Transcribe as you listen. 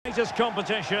Greatest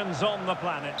competitions on the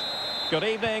planet. Good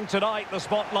evening. Tonight the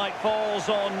spotlight falls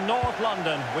on North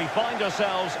London. We find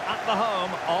ourselves at the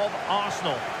home of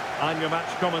Arsenal. I'm your match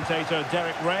commentator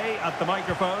Derek Ray at the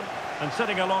microphone, and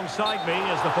sitting alongside me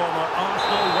is the former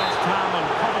Arsenal, West Ham and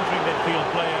Coventry midfield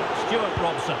player Stuart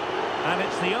Robson. And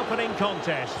it's the opening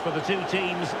contest for the two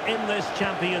teams in this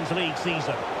Champions League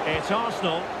season. It's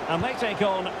Arsenal and they take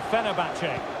on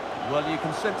Fenerbahce. Well, you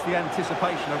can sense the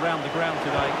anticipation around the ground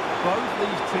today. Both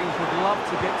these teams would love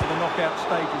to get to the knockout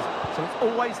stages, so it's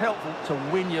always helpful to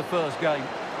win your first game.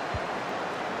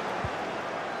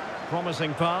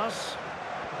 Promising pass.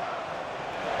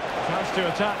 Chance to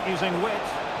attack using wit.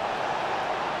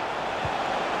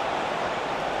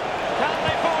 Can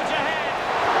they forge ahead?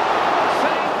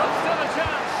 Save, but still a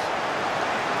chance.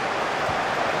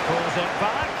 Pulls it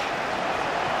back.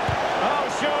 Oh,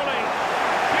 surely.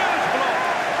 Huge block.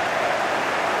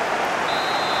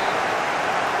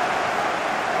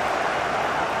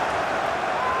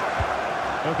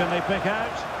 Who can they pick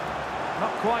out?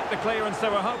 Not quite the clearance they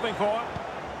were hoping for.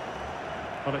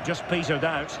 But it just petered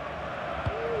out.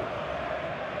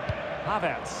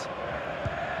 Havertz.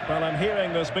 Well, I'm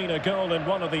hearing there's been a goal in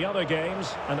one of the other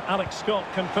games, and Alex Scott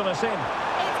can fill us in. It's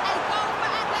a goal for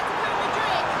Atletico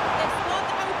Madrid. They've scored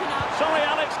the opener. Sorry,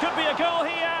 Alex, could be a goal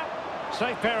here.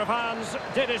 Safe pair of hands,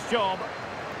 did his job.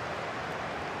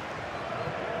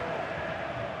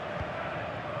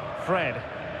 Fred.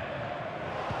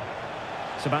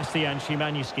 Sebastian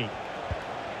Szymański.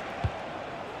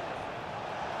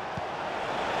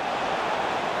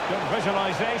 Good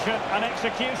visualisation and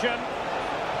execution.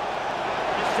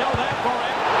 It's still there for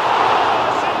him.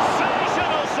 Oh,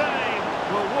 sensational save!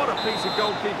 Well, what a piece of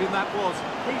goalkeeping that was.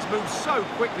 He's moved so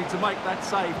quickly to make that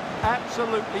save.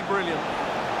 Absolutely brilliant.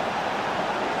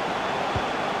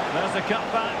 There's the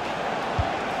cutback.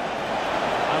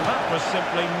 And that was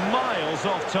simply miles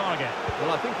off target.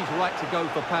 Well, I think he's right to go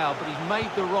for power, but he's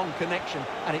made the wrong connection,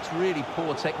 and it's really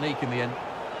poor technique in the end.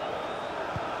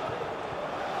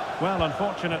 Well,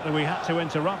 unfortunately, we had to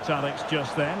interrupt Alex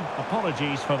just then.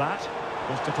 Apologies for that.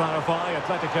 Just to clarify,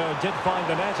 Atletico did find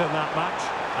the net in that match,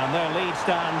 and their lead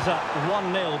stands at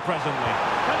 1-0 presently.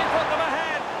 Can he put them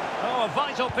ahead? Oh, a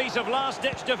vital piece of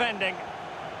last-ditch defending.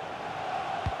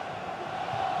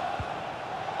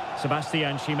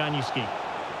 Sebastian Szymański.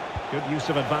 Good use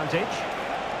of advantage.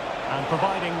 And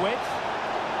providing width.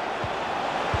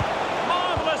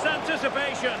 Marvellous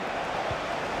anticipation.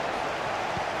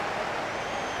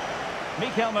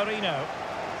 Mikel Merino.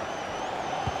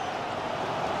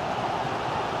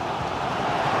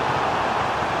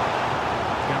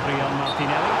 Gabriel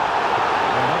Martinelli.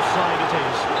 And offside it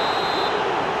is.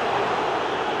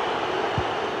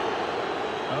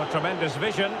 Oh, tremendous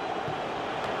vision.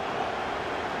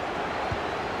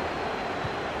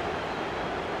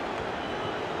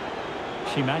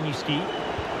 Szymański.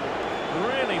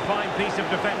 Really fine piece of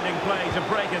defending play to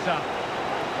break us up.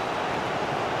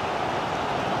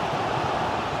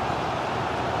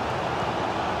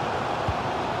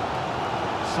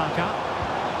 Saka.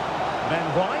 Ben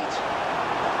White.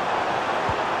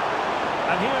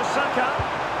 And here's Saka.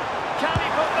 Can he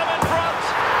put them in front?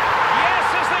 Yes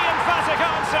is the emphatic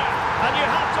answer. And you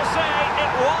have to say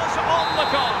it was on the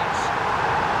cards.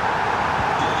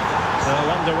 So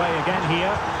underway again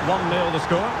here. 1-0 the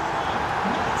score.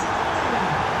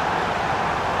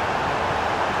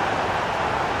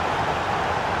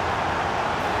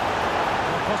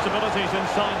 Possibilities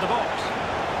inside the box.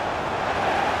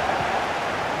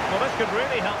 Well, this could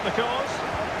really help the cause.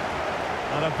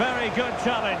 And a very good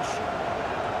challenge.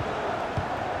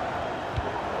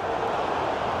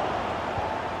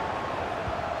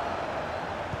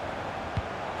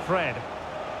 Fred.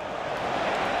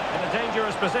 In a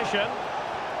dangerous position.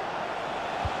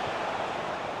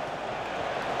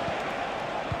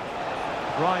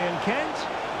 Ryan Kent.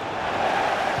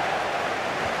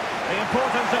 The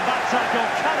importance of that tackle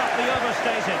cannot be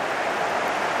overstated.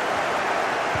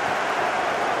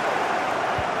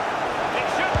 It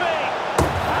should be.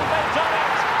 And they've done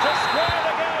it to square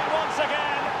the game once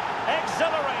again.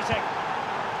 Exhilarating.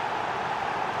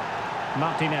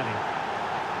 Martinelli.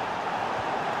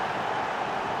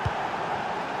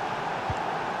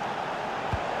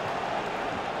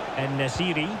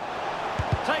 En-Nesyri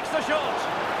takes the shot.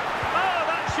 Oh,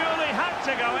 that surely had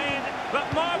to go in,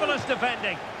 but marvellous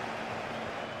defending.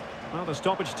 Well, the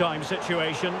stoppage time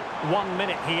situation, 1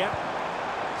 minute here.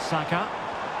 Saka.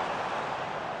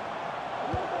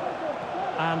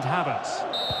 And Havertz.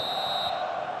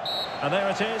 And there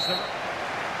it is.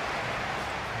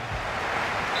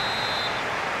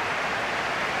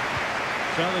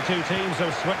 So the two teams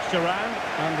have switched around,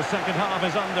 and the second half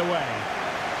is underway.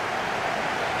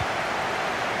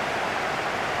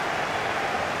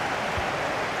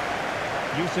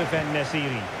 Youssef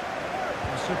En-Nesyri.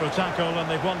 A super tackle and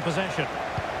they've won possession.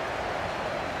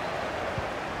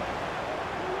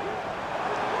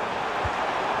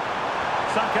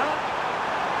 Saka.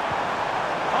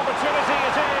 Opportunity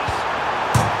it is.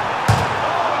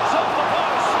 Oh, it's off the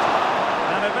post.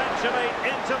 And eventually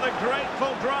into the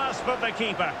grateful grasp of the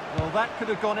keeper. Well, that could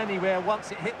have gone anywhere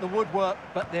once it hit the woodwork,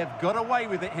 but they've got away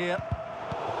with it here.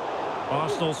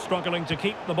 Arsenal struggling to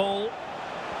keep the ball.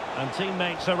 And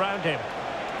teammates around him.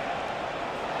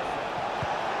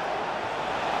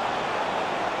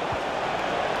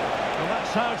 Well,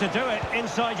 that's how to do it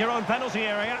inside your own penalty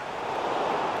area.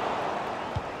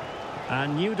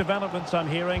 And new developments I'm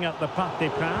hearing at the Parc des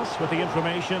Princes. With the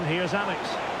information, here's Alex.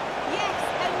 Yes,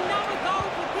 another goal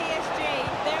for PSG.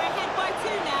 They're ahead by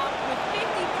 2 now with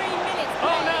 53 minutes played.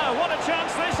 Oh no, what a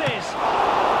chance this is!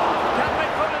 Can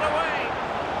they put it away?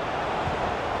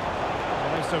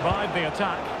 Well, they survived the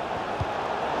attack.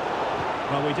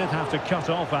 Well, we did have to cut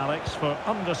off Alex for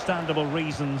understandable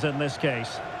reasons in this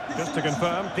case. Just to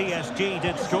confirm, PSG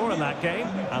did score in that game,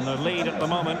 and the lead at the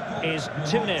moment is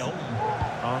 2-0.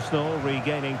 Arsenal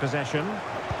regaining possession. They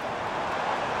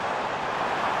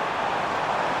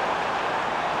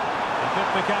could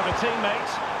pick out a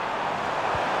teammate.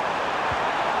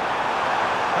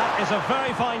 That is a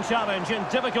very fine challenge in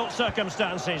difficult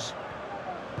circumstances.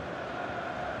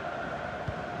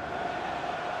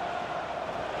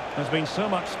 There's been so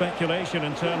much speculation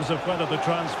in terms of whether the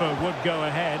transfer would go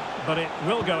ahead, but it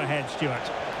will go ahead,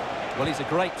 Stuart. Well, he's a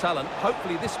great talent.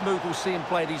 Hopefully this move will see him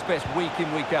play at his best week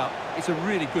in, week out. It's a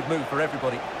really good move for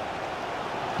everybody.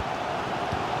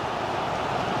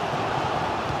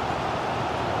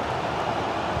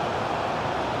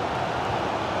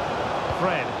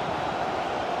 Fred.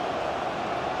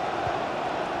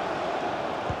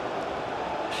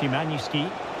 Szymański.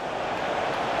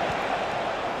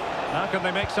 How can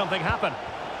they make something happen?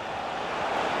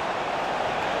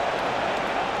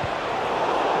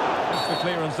 That's the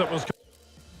clearance that was...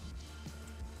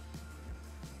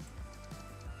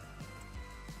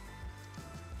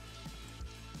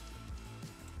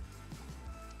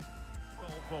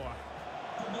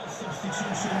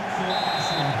 Substitution for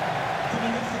Arsenal.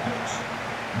 Coming off the pitch,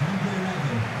 number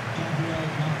 11, Gabriel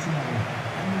Martinelli,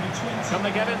 and number 20. Can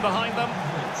they get in behind them?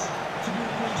 To be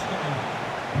replaced by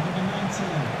number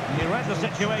 19. He read the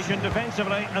situation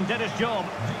defensively and did his job.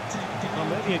 Well,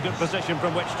 maybe a good position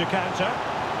from which to counter.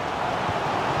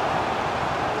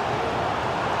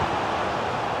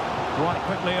 Right,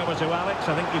 quickly over to Alex.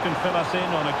 I think you can fill us in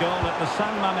on a goal at the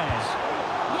San Mamés.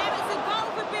 Yeah, it's a goal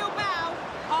for Bilbao.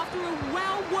 After a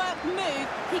well-worked move,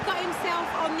 he got himself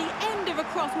on the end of a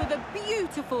cross with a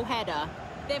beautiful header.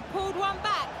 They've pulled one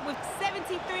back with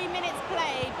 73 minutes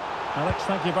played. Alex,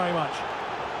 thank you very much.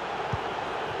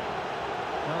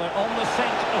 Well, they're on the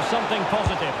scent of something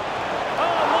positive.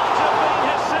 Oh, must have been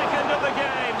his second of the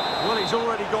game. Well, he's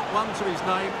already got one to his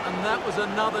name, and that was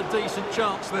another decent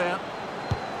chance there.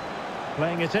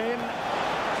 Playing it in,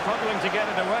 struggling to get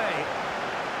it away.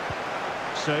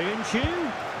 Soyuncu.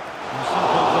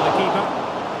 Simple for the keeper.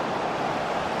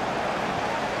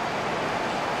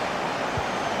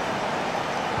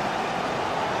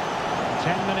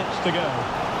 Ten minutes to go.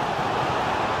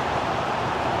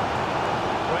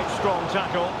 Great strong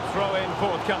tackle, throw in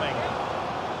forthcoming.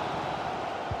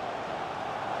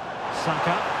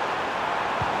 Saka.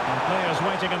 And players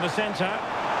waiting in the centre.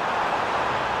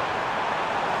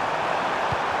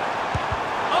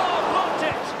 Oh, blocked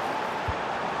it!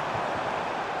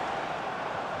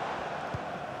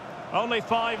 Only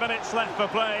 5 minutes left for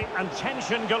play, and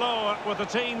tension galore with the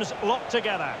teams locked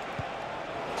together.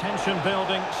 Tension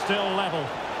building, still level.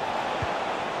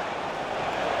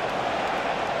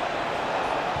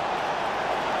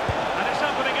 And it's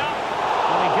opening up.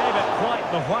 Well, he gave it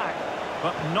quite the whack,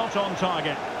 but not on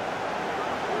target.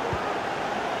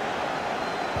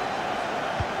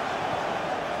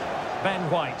 Ben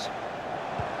White.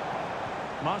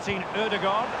 Martin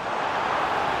Ødegaard.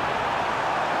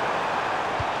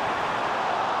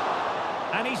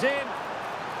 And he's in.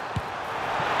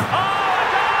 Oh, a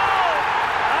goal!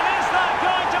 And is that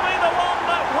going to be the one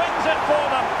that wins it for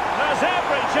them? There's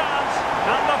every chance,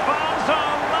 and the fans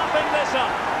are lapping this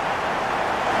up.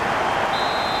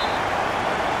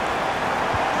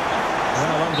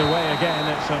 Well, underway again.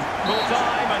 It's a full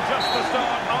time, and just the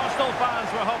start Arsenal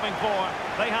fans were hoping for.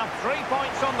 They have 3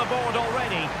 points on the board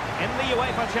already in the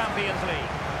UEFA Champions League.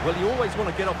 Well, you always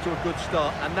want to get off to a good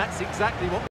start, and that's exactly what